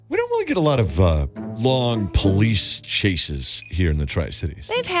get a lot of long police chases here in the Tri-Cities.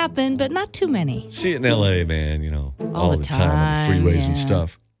 They've happened, but not too many. See it in L.A., man, all the time on the freeways and yeah.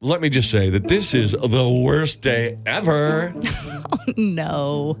 stuff. Let me just say that this is the worst day ever. Oh,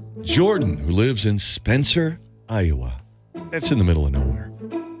 no. Jordan, who lives in Spencer, Iowa. That's in the middle of nowhere.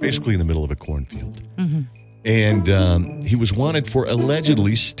 Basically in the middle of a cornfield. Mm-hmm. And he was wanted for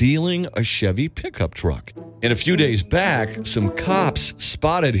allegedly stealing a Chevy pickup truck. And a few days back, some cops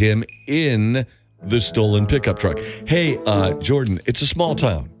spotted him in the stolen pickup truck. Hey, Jordan, it's a small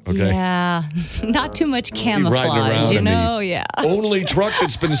town, okay? Yeah, not too much Be riding camouflage, around in the yeah. only truck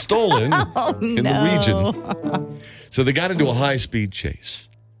that's been stolen in the region. So they got into a high-speed chase.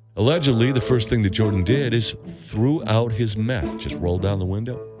 Allegedly, the first thing that Jordan did is threw out his meth. Just rolled down the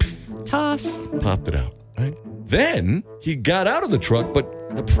window, Toss. popped it out, right? Then he got out of the truck,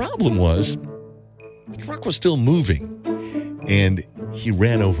 but the problem was the truck was still moving, and he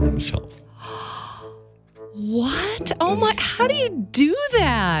ran over himself. What? Oh, my. How do you do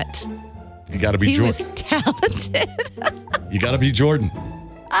that? You got to be He Jordan. was talented. You got to be Jordan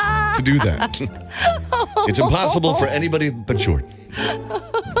to do that. It's impossible for anybody but Jordan.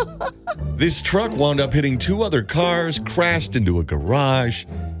 This truck wound up hitting two other cars, crashed into a garage,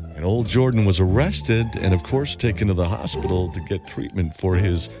 and old Jordan was arrested and, of course, taken to the hospital to get treatment for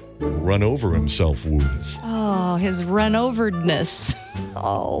his run-over-himself wounds. Oh, his run-overness.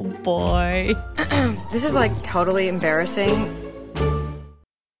 Oh, boy. This is like totally embarrassing,